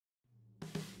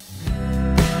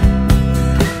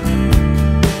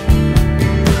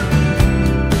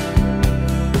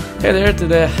Hey there,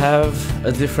 today I have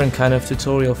a different kind of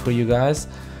tutorial for you guys.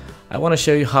 I want to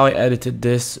show you how I edited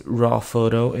this raw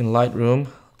photo in Lightroom.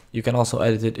 You can also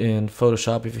edit it in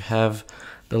Photoshop if you have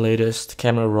the latest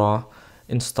Camera Raw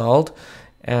installed.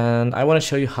 And I want to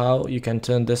show you how you can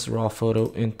turn this raw photo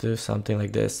into something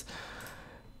like this.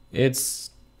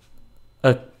 It's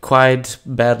a quite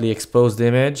badly exposed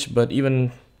image, but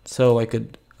even so I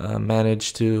could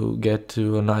manage to get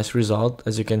to a nice result.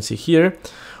 As you can see here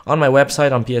on my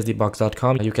website on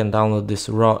psdbox.com, you can download this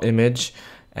raw image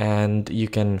and you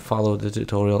can follow the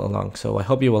tutorial along. So I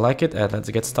hope you will like it, and let's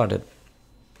get started.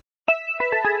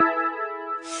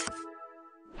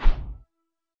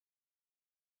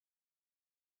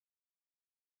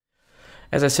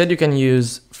 As I said, you can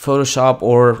use Photoshop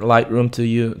or Lightroom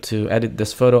to edit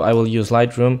this photo. I will use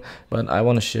Lightroom, but I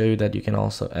want to show you that you can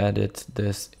also edit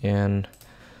this in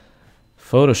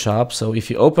Photoshop. So if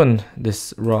you open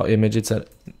this raw image, it's a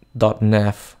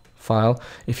 .naf file.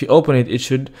 If you open it, it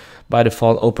should by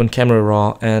default open Camera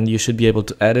Raw, and you should be able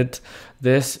to edit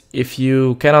this. If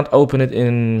you cannot open it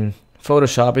in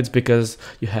Photoshop, it's because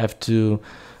you have to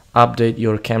update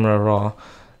your Camera Raw,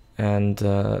 and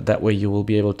that way you will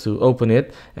be able to open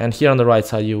it. And here on the right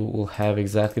side you will have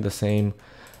exactly the same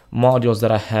modules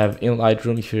that I have in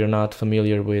Lightroom. If you're not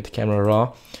familiar with Camera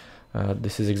Raw,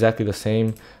 this is exactly the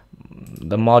same.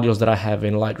 The modules that I have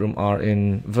in Lightroom are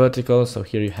in vertical, so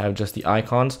here you have just the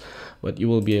icons, but you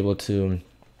will be able to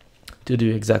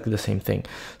do exactly the same thing.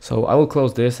 So I will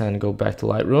close this and go back to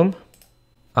Lightroom.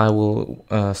 I will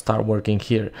start working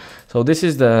here. So this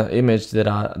is the image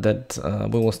that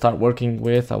we will start working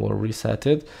with. I will reset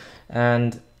it,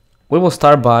 and we will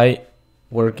start by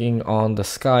working on the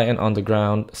sky and on the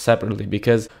ground separately,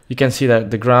 because you can see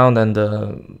that the ground and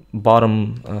the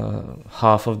bottom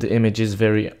half of the image is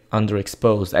very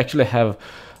underexposed. Actually, I have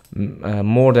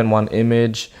more than one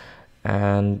image,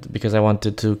 and because I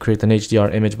wanted to create an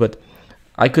HDR image, but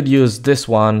I could use this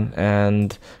one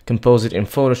and compose it in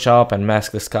Photoshop and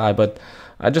mask the sky, but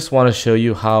I just want to show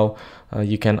you how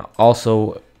you can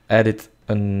also edit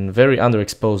a very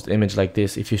underexposed image like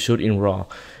this if you shoot in RAW.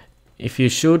 If you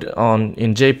shoot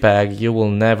in JPEG, you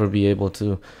will never be able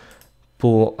to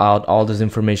pull out all this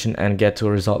information and get to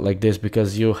a result like this,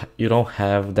 because you don't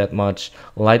have that much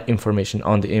light information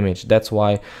on the image. That's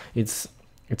why it's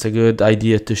a good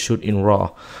idea to shoot in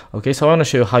RAW. Okay, so I want to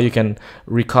show you how you can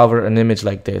recover an image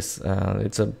like this.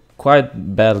 It's a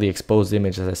quite badly exposed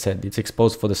image. As I said, it's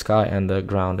exposed for the sky and the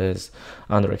ground is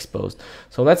underexposed.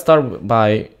 So let's start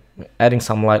by adding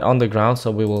some light on the ground.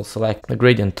 So we will select the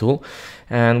gradient tool,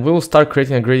 and we will start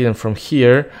creating a gradient from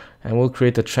here, and we'll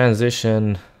create a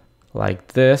transition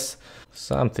like this,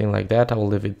 something like that. I will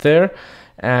leave it there,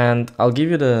 and I'll give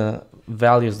you the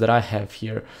values that I have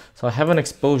here. So I have an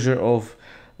exposure of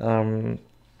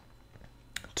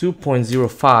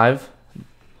 2.05,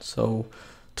 so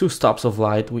 2 stops of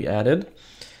light we added,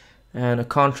 and a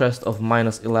contrast of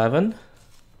 -11,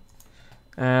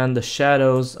 and the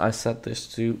shadows I set this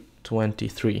to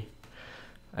 23,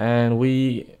 and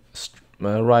we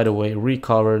right away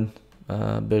recovered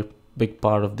a big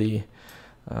part of the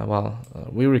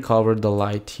we recovered the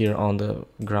light here on the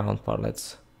ground part.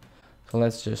 Let's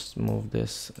just move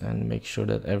this and make sure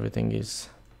that everything is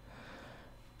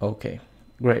okay.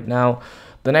 Great. Now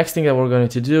the next thing that we're going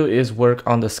to do is work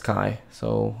on the sky.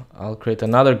 So I'll create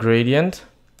another gradient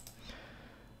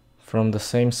from the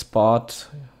same spot,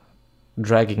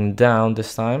 dragging down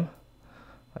this time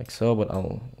like so, but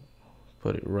I'll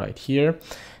put it right here.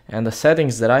 And the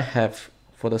settings that I have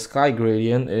for the sky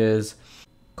gradient is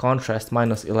contrast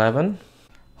 -11,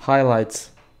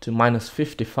 highlights to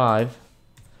 -55.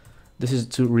 This is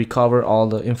to recover all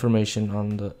the information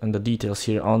on the details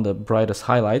here on the brightest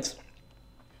highlights.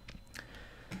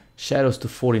 Shadows to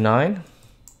 49,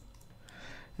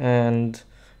 and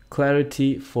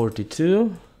clarity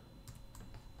 42.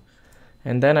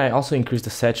 And then I also increased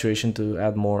the saturation to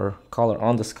add more color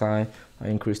on the sky. I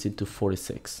increased it to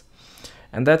 46.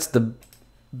 And that's the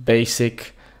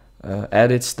basic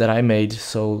edits that I made,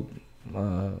 so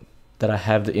that I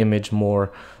have the image more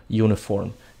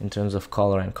uniform in terms of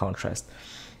color and contrast.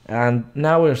 And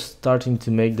now we're starting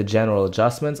to make the general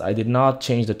adjustments. I did not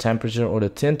change the temperature or the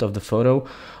tint of the photo.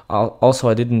 Also,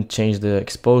 I didn't change the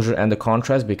exposure and the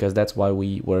contrast, because that's why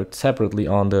we worked separately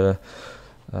on the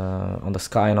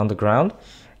sky and on the ground.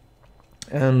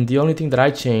 And the only thing that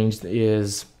I changed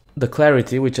is the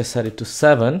clarity, which I set it to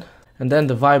 7, and then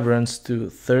the vibrance to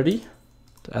 30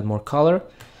 to add more color.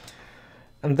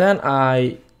 And then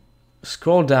I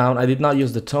scroll down. I did not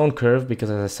use the tone curve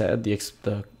because, as I said,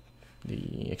 the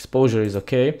the exposure is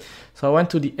okay. So I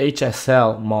went to the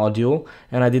HSL module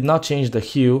and I did not change the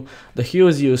hue. The hue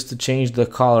is used to change the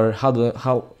color,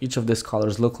 how each of these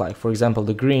colors look like. For example,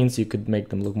 the greens, you could make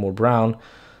them look more brown,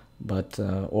 but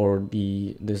or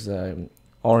these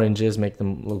oranges make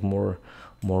them look more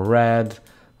red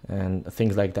and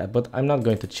things like that. But I'm not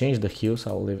going to change the hue,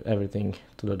 so I'll leave everything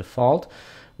to the default.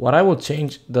 What I will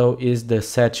change though is the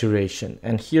saturation,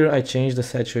 and here I changed the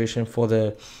saturation for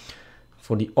the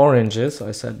oranges. So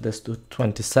I set this to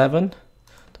 27 to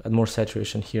add more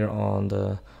saturation here on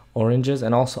the oranges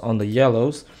and also on the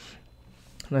yellows.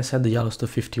 And I set the yellows to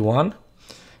 51.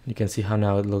 You can see how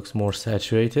now it looks more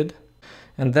saturated.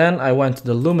 And then I went to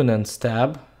the luminance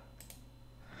tab,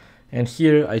 and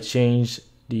here I changed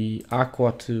the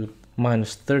aqua to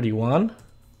 -31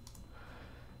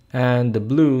 and the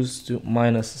blues to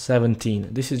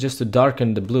 -17. This is just to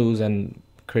darken the blues and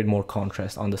create more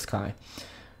contrast on the sky.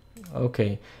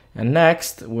 Okay, and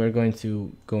next we're going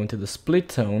to go into the split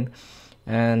tone,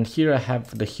 and here I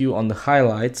have the hue on the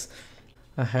highlights.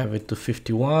 I have it to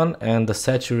 51 and the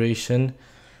saturation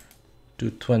to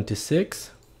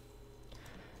 26,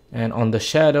 and on the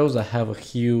shadows I have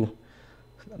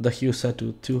the hue set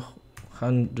to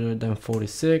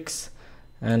 246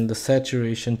 and the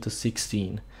saturation to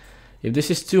 16. If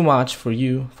this is too much for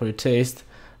you, for your taste,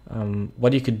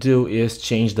 what you could do is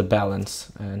change the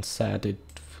balance and set it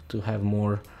to have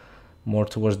more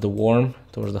towards the warm,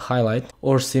 towards the highlight,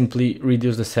 or simply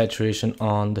reduce the saturation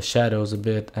on the shadows a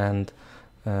bit and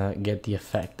get the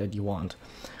effect that you want.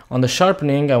 On the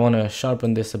sharpening, I want to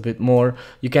sharpen this a bit more.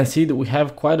 You can see that we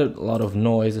have quite a lot of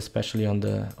noise, especially on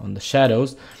the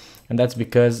shadows, and that's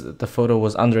because the photo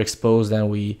was underexposed and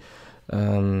we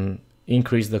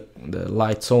increased the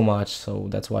light so much, so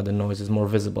that's why the noise is more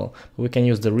visible. We can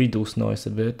use the reduce noise a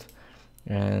bit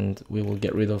and we will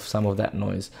get rid of some of that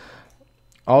noise.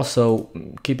 Also,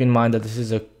 keep in mind that this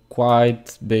is a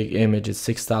quite big image. It's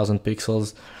 6,000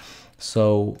 pixels,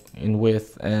 so in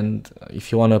width, and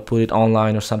if you want to put it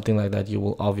online or something like that, you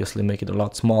will obviously make it a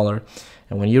lot smaller,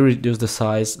 and when you reduce the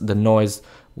size, the noise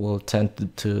will tend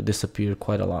to disappear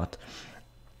quite a lot.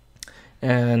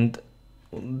 And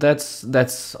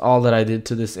that's all that I did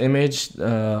to this image.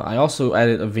 I also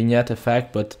added a vignette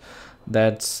effect, but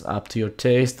that's up to your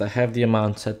taste. I have the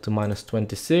amount set to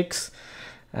 -26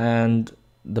 and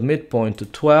the midpoint to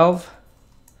 12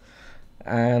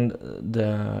 and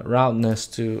the roundness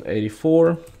to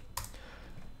 84,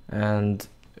 and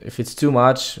if it's too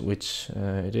much, which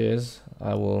it is,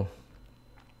 I will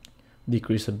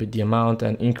decrease a bit the amount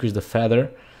and increase the feather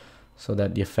so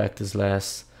that the effect is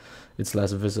less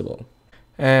visible.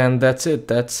 And that's it.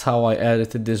 That's how I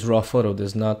edited this raw photo.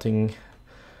 There's nothing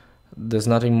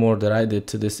more that I did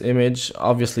to this image.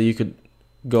 Obviously you could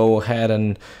go ahead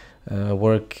and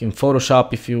work in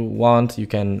Photoshop if you want. You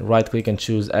can right click and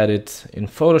choose edit in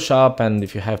Photoshop, and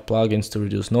if you have plugins to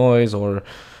reduce noise or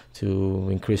to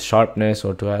increase sharpness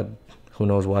or to add who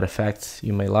knows what effects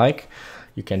you may like,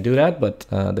 you can do that. But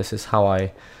this is how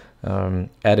I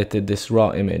edited this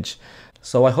raw image.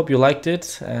 So I hope you liked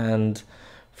it, and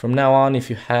from now on, if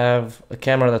you have a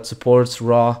camera that supports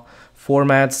RAW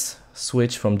formats,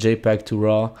 switch from JPEG to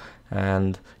RAW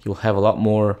and you'll have a lot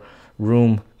more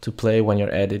room to play when you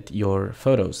edit your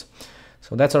photos.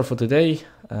 So that's all for today.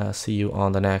 See you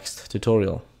on the next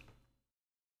tutorial.